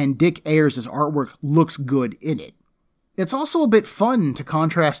 and Dick Ayers' artwork looks good in it. It's also a bit fun to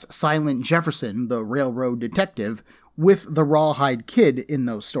contrast Silent Jefferson, the railroad detective, with the Rawhide Kid in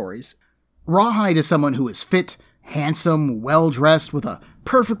those stories. Rawhide is someone who is fit, handsome, well-dressed, with a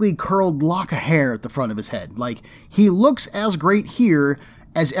perfectly curled lock of hair at the front of his head. Like, he looks as great here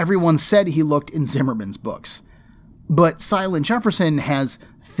as everyone said he looked in Zimmerman's books. But Silent Jefferson has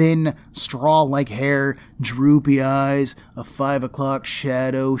thin, straw-like hair, droopy eyes, a 5 o'clock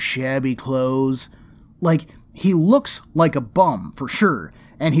shadow, shabby clothes. Like, he looks like a bum, for sure,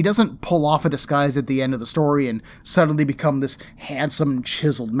 and he doesn't pull off a disguise at the end of the story and suddenly become this handsome,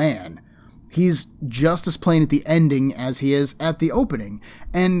 chiseled man. He's just as plain at the ending as he is at the opening,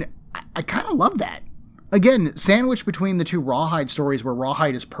 and I kind of love that. Again, sandwiched between the 2 Rawhide stories where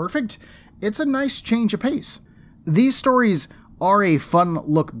Rawhide is perfect, it's a nice change of pace. These stories are a fun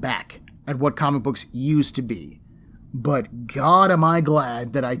look back at what comic books used to be, but God am I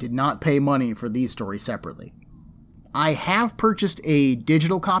glad that I did not pay money for these stories separately. I have purchased a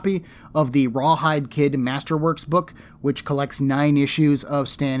digital copy of the Rawhide Kid Masterworks book, which collects 9 issues of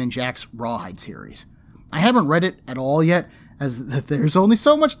Stan and Jack's Rawhide series. I haven't read it at all yet, as there's only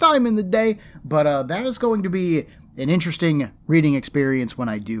so much time in the day, but that is going to be an interesting reading experience when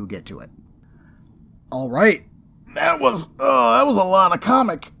I do get to it. All right, that was a lot of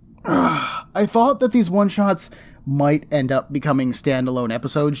comic. I thought that these one-shots might end up becoming standalone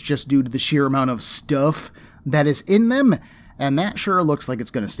episodes just due to the sheer amount of stuff that is in them, and that sure looks like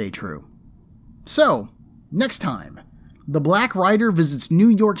it's going to stay true. So, next time, the Black Rider visits New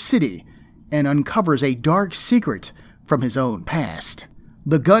York City and uncovers a dark secret from his own past.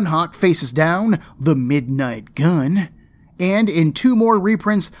 The Gunhawk faces down the Midnight Gun, and in 2 more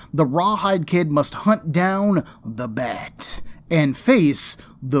reprints, the Rawhide Kid must hunt down the Bat and face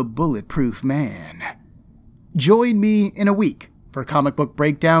the Bulletproof Man. Join me in a week for Comic Book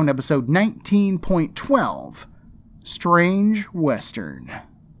Breakdown, episode 19.12, Strange Western.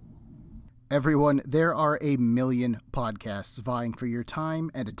 Everyone, there are a million podcasts vying for your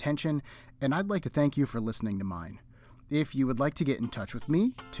time and attention, and I'd like to thank you for listening to mine. If you would like to get in touch with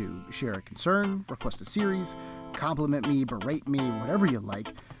me to share a concern, request a series, compliment me, berate me, whatever you like,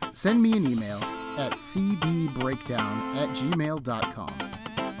 send me an email at cbbreakdown@gmail.com.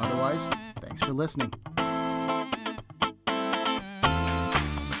 Otherwise, thanks for listening.